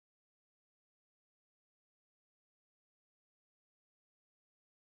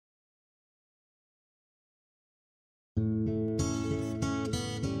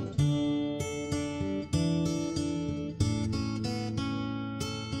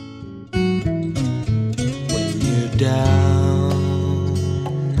down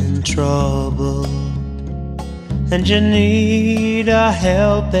in trouble and you need a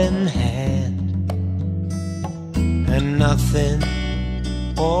helping hand, and nothing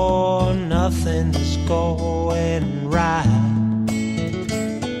or nothing is going right.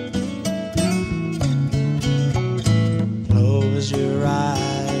 Close your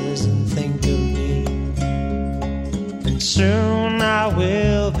eyes and think of me, and soon I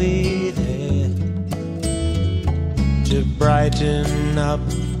will be there to brighten up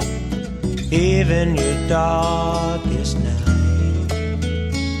even your darkest night.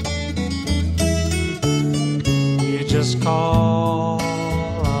 You just call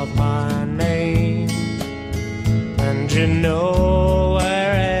out my name, and you know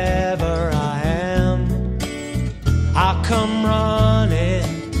wherever I am, I'll come running.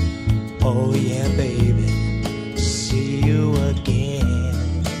 Oh yeah, baby, see you again.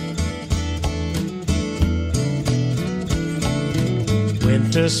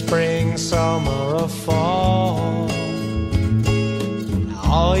 Winter, spring, summer, or fall,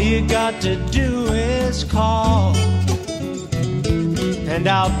 all you got to do is call, and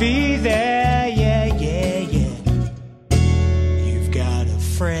I'll be there, yeah, yeah, yeah. You've got a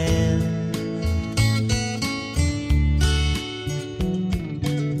friend.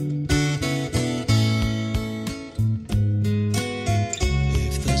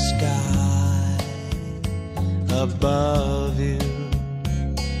 If the sky above you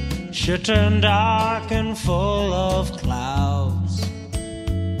should turn dark and full of clouds,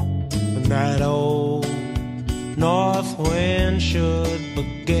 and that old north wind should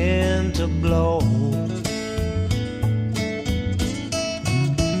begin to blow,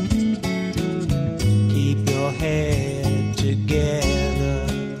 keep your head together,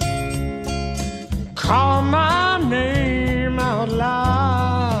 call my name out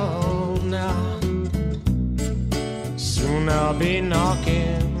loud now. Soon I'll be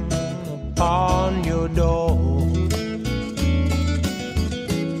knocking on your door.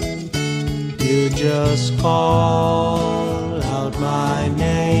 You just call out my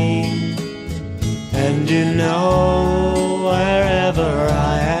name, and you know wherever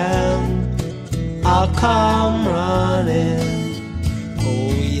I am, I'll come running.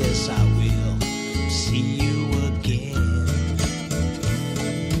 Oh yes, I will see you again.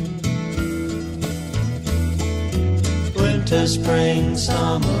 Winter, spring,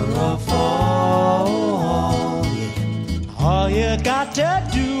 summer, or fall, yeah. All you got to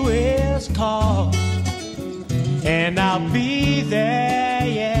do is call, and I'll be there,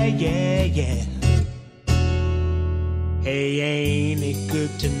 yeah, yeah, yeah. Hey, ain't it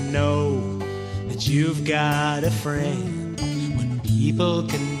good to know that you've got a friend when people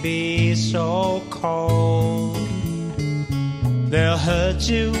can be so cold? They'll hurt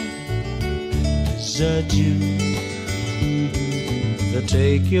you, desert you, they'll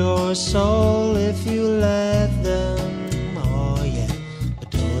take your soul if you let them. Oh yeah, but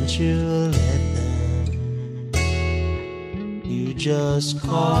don't you let them. You just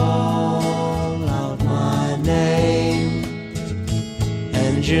call out my name,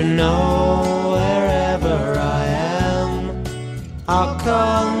 and you know wherever I am, I'll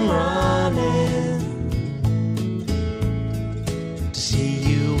come running to see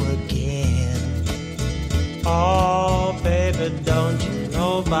you again. Oh baby, don't you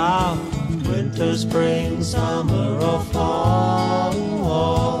know about winter, spring, summer, or fall?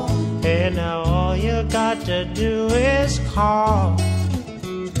 And now all you got to do is call,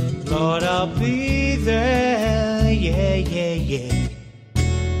 Lord, I'll be there, yeah, yeah, yeah.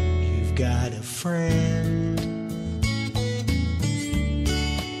 You've got a friend.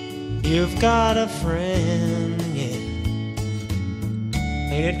 You've got a friend, yeah.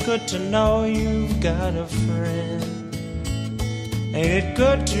 Ain't it good to know you've got a friend? Ain't it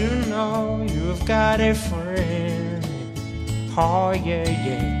good to know you've got a friend? Oh yeah,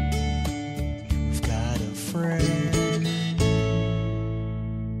 yeah, you've got a friend.